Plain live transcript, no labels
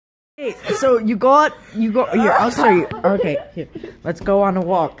Hey, so you go here, I'll show you. Okay, here. Let's go on a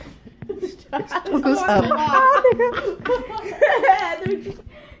walk. Guys, come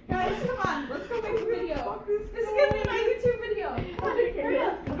on, let's go make a video. This is gonna be my YouTube video.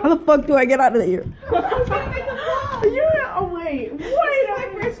 How the fuck do I get out of here? I'm gonna make a vlog. Oh wait, This is my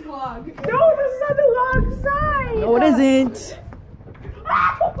first vlog. no, this is on the wrong side. No, it isn't.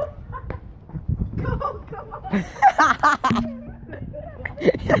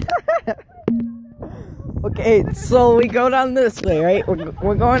 Okay, so we go down this way, right?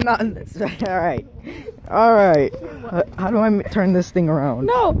 We're going down this way. All right. How do I turn this thing around?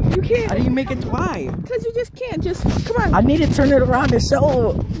 No, you can't. How do you make it wide? Because you just can't. Just come on. I need to turn it around to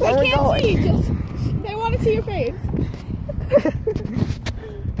show where They we're can't going. see. Just they want to see your face.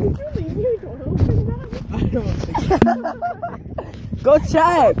 Did you leave your door open now? I don't think Go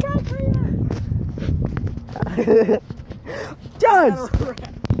check. Just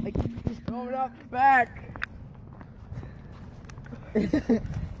going up back.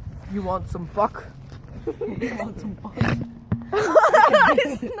 You want some fuck? You want some fuck?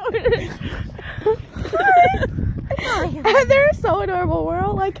 They're so adorable. We're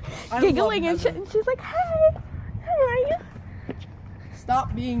all like giggling and shit. And she's like, "Hi, how are you?"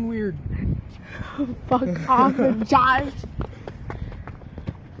 Stop being weird. Fuck off, Josh.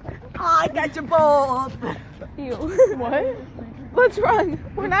 I got you both. You. What? Let's run.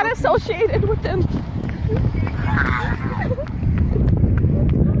 We're not associated with them.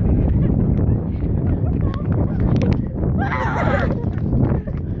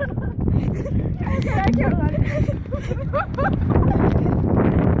 I can't run.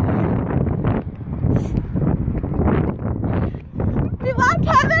 We left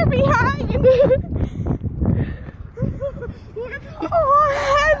Heather behind. Oh,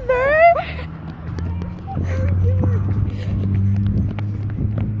 Heather.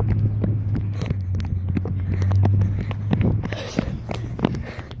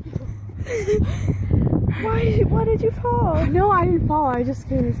 Why did you fall? No, I didn't fall. I just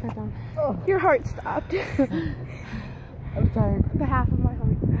came and sat down. Oh. Your heart stopped. I'm tired. The half of my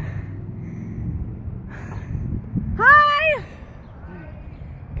heart. Hi!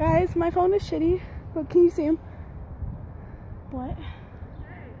 Guys, my phone is shitty, but can you see him? What?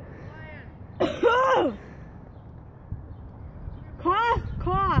 Cough,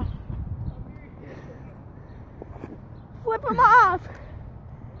 cough. Flip him off!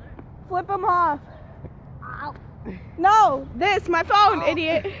 Flip him off! Ow. No! This, my phone,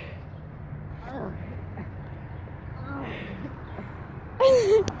 idiot!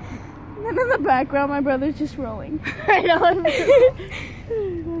 And in the background, my brother's just rolling. I know.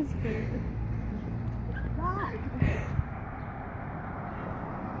 That's good.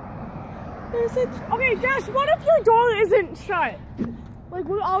 There's a Okay, Josh, what if your door isn't shut? Like,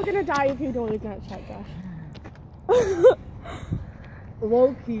 we're all gonna die if your door is not shut, Josh.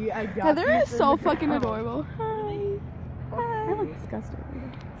 Low key, I got Heather is so fucking adorable. Hi. I look disgusting.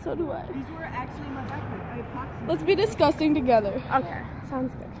 So do I. These were actually my backpack. I epoxied. Let's be disgusting together. Okay,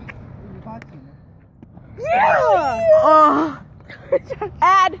 sounds good. Yeah!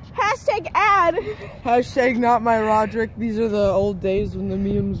 Ad! Hashtag ad! Hashtag not my Roderick. These are the old days when the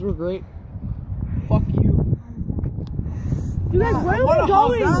memes were great. Fuck you. You guys, where are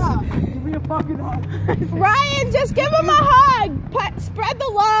we going? Give me a fucking hug. Ryan, just give him a hug! Spread the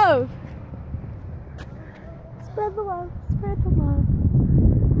love! Spread the love. Spread the love.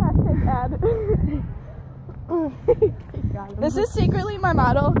 Hashtag ad. This is secretly my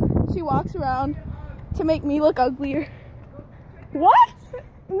model. She walks around to make me look uglier. What?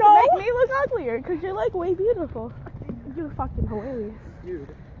 No. To make me look uglier, because you're like way beautiful. You're fucking hilarious. Dude.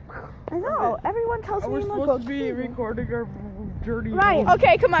 I know. Everyone tells me We're you look supposed to be ugly. recording our journey. Right.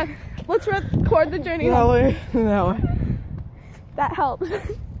 Okay, come on. Let's record the journey That home. way. That way. That helps. I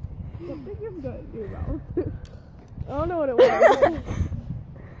think I'm good, you know. I don't know what it was.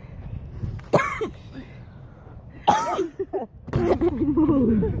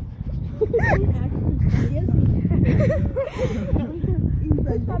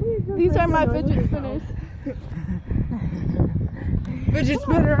 These are my fidget spinners. Fidget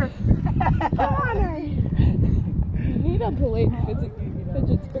spinner. You need a blade fidget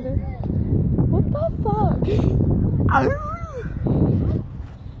spinner. What the fuck?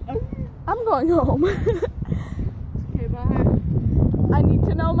 I'm going home. Okay, bye. I need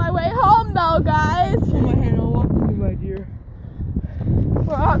to know my way home though, guys. Hold my hand. I'll walk with you, my dear.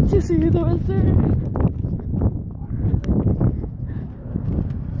 We're off to see the wizard.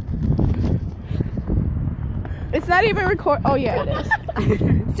 It's not even record. Oh yeah, it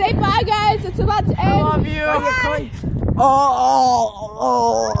is. Say bye, guys. It's about to end. I love you. Bye. Oh, oh,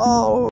 oh, oh.